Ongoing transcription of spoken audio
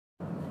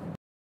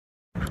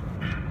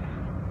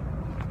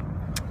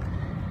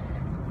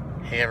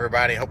Hey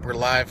everybody, hope we're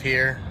live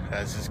here.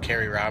 This is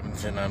Kerry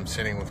Robinson. I'm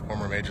sitting with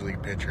former Major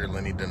League pitcher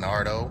Lenny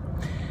Dinardo.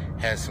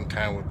 Has some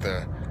time with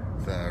the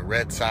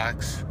Red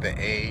Sox, the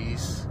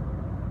A's,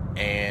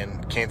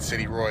 and Kansas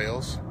City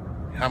Royals.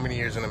 How many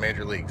years in the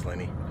Major Leagues,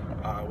 Lenny?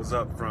 I was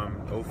up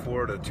from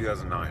 04 to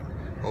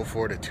 2009.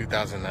 04 to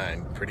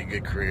 2009, pretty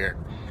good career.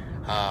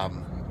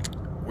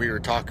 We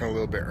were talking a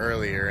little bit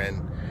earlier,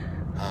 and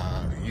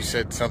you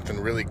said something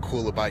really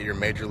cool about your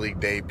Major League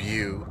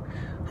debut.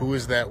 Who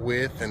was that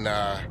with, and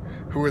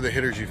who were the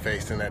hitters you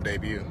faced in that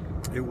debut?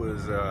 It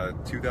was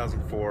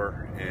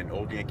 2004 in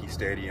Old Yankee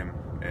Stadium,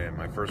 and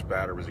my first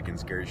batter was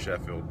against Gary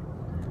Sheffield,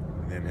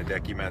 and then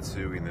Hideki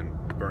Matsui, and then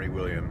Bernie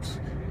Williams,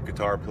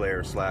 guitar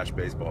player /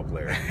 baseball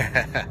player.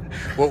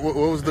 What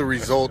was the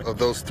result of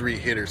those three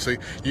hitters? So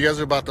you guys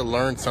are about to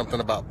learn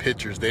something about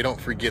pitchers. They don't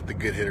forget the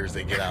good hitters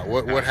they get out.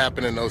 What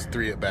happened in those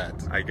three at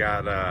bats? I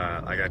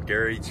got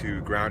Gary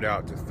to ground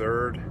out to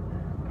third.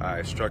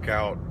 I struck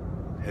out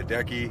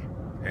Hideki,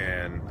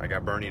 and I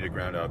got Bernie to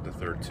ground out to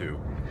third too.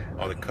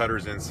 All the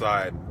cutters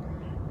inside,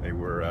 they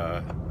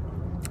were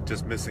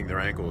just missing their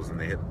ankles, and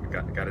they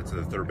got it to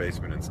the third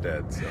baseman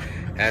instead. So.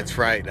 That's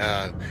right.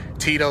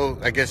 Tito,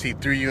 I guess he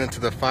threw you into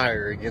the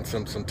fire against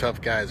some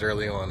tough guys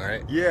early on,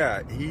 right?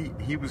 Yeah,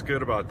 he was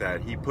good about that.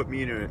 He put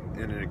me in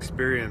an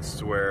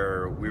experience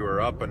where we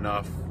were up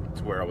enough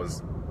to where I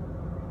was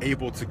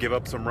able to give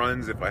up some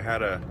runs if I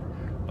had a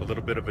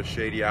little bit of a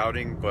shady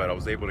outing, but I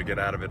was able to get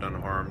out of it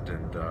unharmed,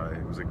 and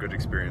it was a good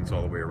experience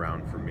all the way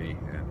around for me,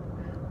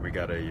 and we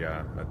got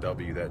a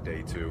W that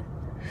day too.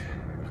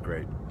 It was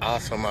great.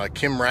 Awesome.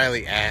 Kim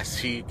Riley asked,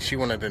 she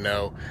wanted to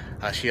know,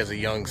 she has a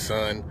young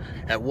son.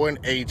 At what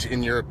age,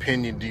 in your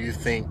opinion, do you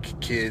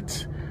think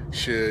kids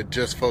should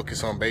just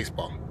focus on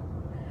baseball?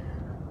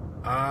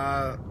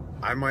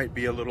 I might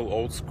be a little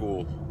old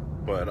school,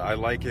 but I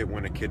like it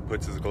when a kid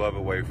puts his glove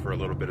away for a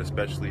little bit,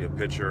 especially a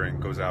pitcher, and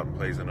goes out and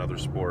plays another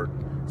sport,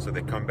 so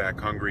they come back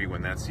hungry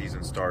when that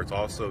season starts.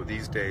 Also,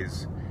 these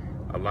days,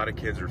 a lot of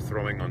kids are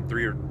throwing on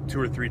two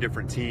or three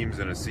different teams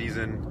in a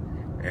season,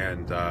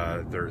 and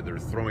they're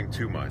throwing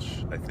too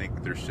much. I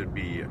think there should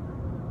be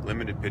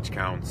limited pitch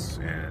counts,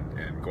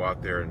 and go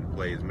out there and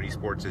play as many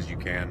sports as you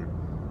can.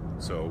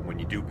 So when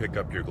you do pick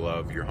up your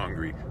glove, you're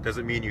hungry.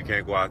 Doesn't mean you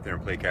can't go out there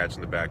and play catch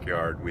in the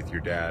backyard with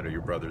your dad or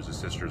your brothers or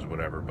sisters or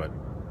whatever, but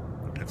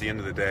at the end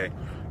of the day,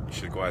 you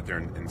should go out there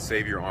and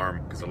save your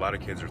arm, because a lot of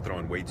kids are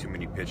throwing way too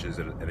many pitches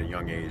at a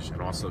young age,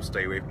 and also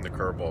stay away from the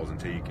curveballs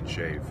until you can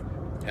shave.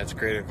 That's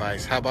great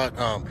advice. How about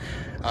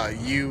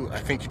you? I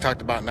think you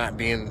talked about not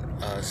being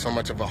so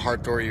much of a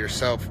hard thrower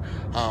yourself.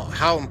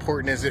 How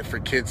important is it for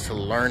kids to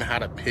learn how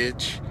to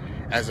pitch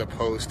as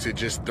opposed to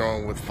just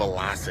throwing with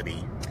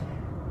velocity?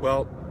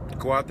 Well,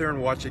 go out there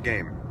and watch a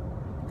game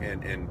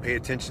and pay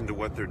attention to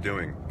what they're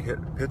doing.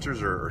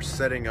 Pitchers are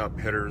setting up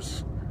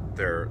hitters.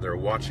 They're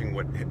watching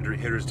what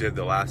hitters did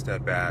the last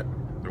at bat.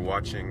 They're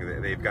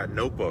watching. They've got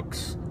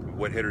notebooks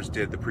what hitters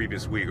did the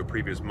previous week or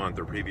previous month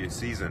or previous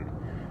season.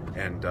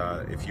 And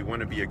if you want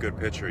to be a good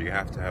pitcher, you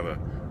have to have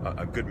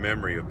a good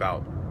memory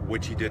about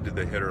what you did to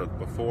the hitter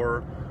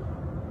before,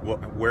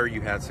 where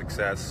you had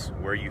success,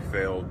 where you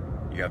failed.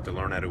 You have to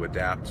learn how to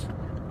adapt.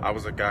 I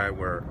was a guy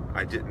where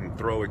I didn't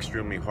throw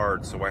extremely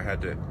hard, so I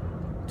had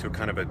to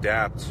kind of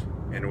adapt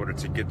in order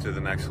to get to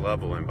the next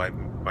level. And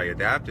by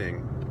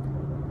adapting,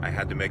 I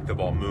had to make the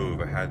ball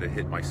move. I had to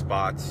hit my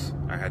spots.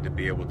 I had to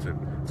be able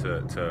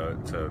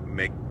to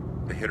make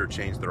the hitter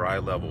change their eye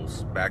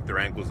levels, back their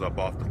ankles up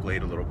off the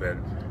plate a little bit,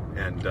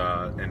 and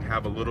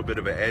have a little bit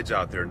of an edge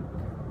out there.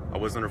 I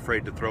wasn't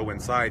afraid to throw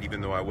inside,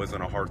 even though I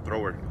wasn't a hard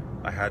thrower.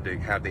 I had to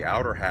have the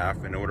outer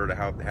half. In order to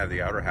have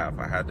the outer half,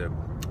 I had to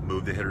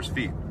move the hitter's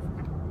feet.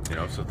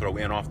 So throw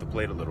in off the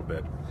plate a little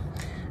bit.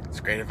 It's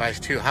great advice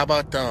too. How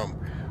about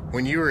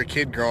when you were a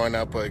kid growing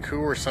up, like who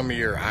were some of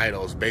your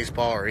idols,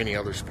 baseball or any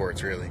other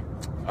sports really?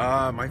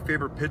 My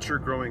favorite pitcher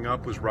growing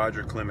up was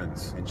Roger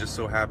Clemens. It just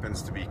so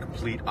happens to be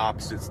complete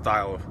opposite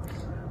style of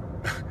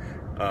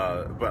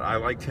but I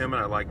liked him,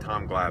 and I liked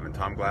Tom Glavine.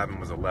 Tom Glavine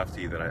was a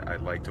lefty that I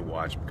liked to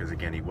watch because,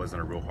 again, he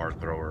wasn't a real hard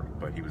thrower,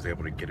 but he was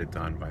able to get it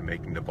done by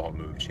making the ball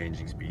move,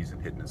 changing speeds,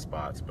 and hitting his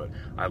spots. But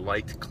I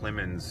liked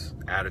Clemens'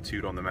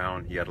 attitude on the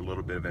mound. He had a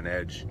little bit of an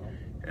edge,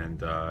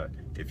 and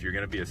if you're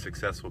going to be a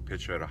successful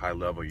pitcher at a high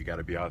level, you got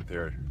to be out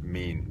there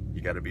mean.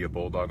 You got to be a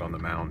bulldog on the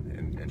mound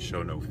and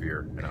show no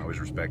fear, and I always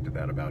respected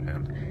that about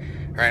him.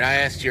 All right, I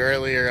asked you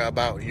earlier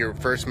about your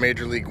first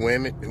Major League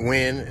win,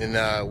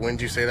 and when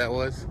did you say that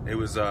was? It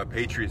was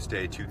Patriots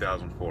Day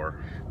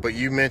 2004. But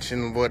you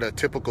mentioned what a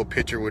typical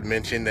pitcher would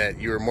mention, that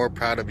you were more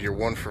proud of your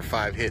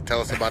 1-for-5 hit. Tell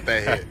us about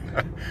that hit.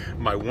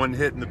 My one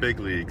hit in the big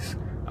leagues.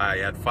 I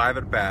had 5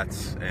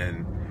 at-bats,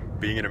 and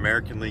being an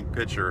American League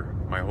pitcher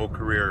my whole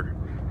career,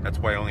 that's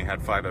why I only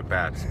had 5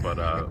 at-bats.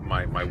 But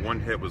my one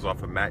hit was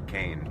off of Matt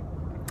Cain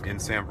in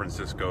San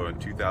Francisco in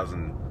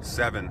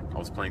 2007. I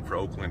was playing for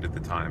Oakland at the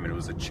time, and it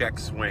was a check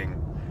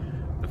swing.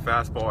 The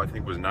fastball, I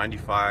think, was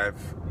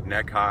 95,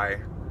 neck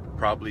high,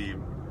 probably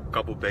a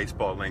couple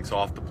baseball lengths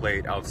off the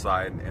plate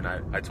outside, and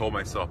I told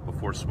myself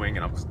before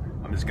swinging, I'm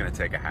just going to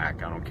take a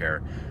hack. I don't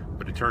care.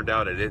 but it turned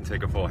out I didn't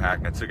take a full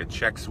hack. I took a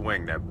check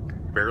swing that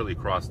barely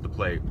crossed the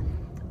plate,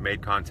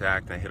 made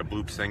contact, and I hit a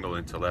bloop single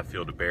into left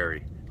field to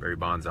Barry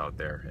Bonds out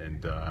there,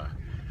 and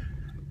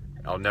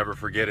I'll never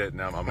forget it.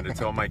 And I'm going to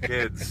tell my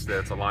kids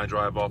that's a line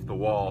drive off the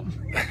wall.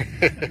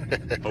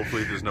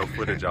 Hopefully there's no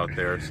footage out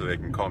there so they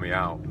can call me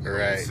out.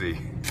 Right. We'll see.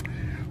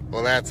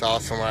 Well, that's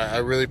awesome. I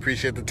really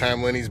appreciate the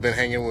time Lenny's been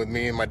hanging with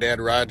me and my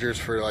dad Rogers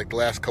for like the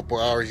last couple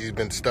hours. He's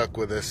been stuck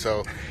with us,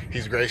 so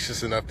he's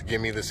gracious enough to give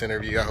me this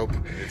interview. I hope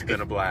it's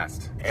been a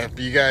blast. If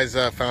you guys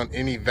found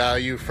any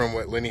value from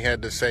what Lenny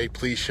had to say,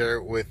 please share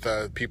it with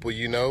people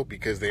you know,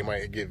 because they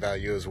might get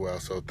value as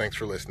well. So thanks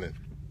for listening.